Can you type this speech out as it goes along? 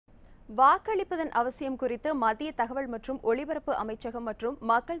வாக்களிப்பதன் அவசியம் குறித்து மத்திய தகவல் மற்றும் ஒலிபரப்பு அமைச்சகம் மற்றும்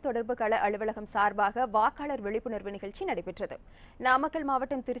மக்கள் தொடர்பு கள அலுவலகம் சார்பாக வாக்காளர் விழிப்புணர்வு நிகழ்ச்சி நடைபெற்றது. நாமக்கல்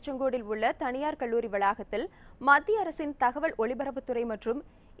மாவட்டம் திருச்செங்கோடில் உள்ள தனியார் கல்லூரி வளாகத்தில் மத்திய அரசின் தகவல் ஒலிபரப்புத்துறை மற்றும்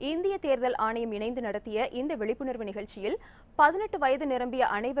இந்திய தேர்தல் ஆணையம் இணைந்து நடத்திய இந்த விழிப்புணர்வு நிகழ்ச்சியில் 18 வயது நிரம்பிய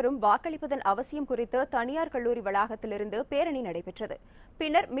அனைவரும் வாக்களிப்பதன் அவசியம் குறித்து தனியார் கல்லூரி வளாகத்திலிருந்து பேரணி நடைபெற்றது.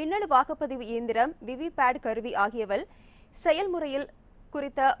 பின்னர் மின்னணு வாக்குப்பதிவு இயந்திரம், விவிபேட் கருவி ஆகியவை செயல்முறையில்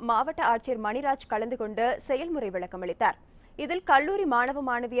குறித்த மாவட்ட ஆட்சியர் மணிராஜ் கலந்து கொண்டு செயல்முறை விளக்கம் அளித்தார். இதில் கல்லூரி மாணவ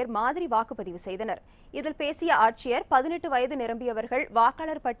மாணவியர் மாதிரி வாக்குப்பதிவு செய்தனர். இதில் பேசிய ஆட்சியர் 18 வயது நிரம்பியவர்கள்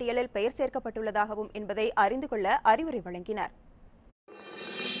வாக்காளர் பட்டியலில் பெயர் சேர்க்கப்பட்டுள்ளதாகவும் என்பதை அறிந்து கொள்ள அறிவுரை வழங்கினார்.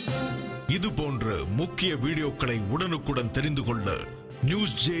 இது போன்ற முக்கிய வீடியோக்களை உடனுக்குடன் தெரிந்து கொள்ள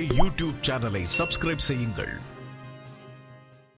NewsJ யூடியூப் சேனலை சப்ஸ்கிரைப் செய்யுங்கள்.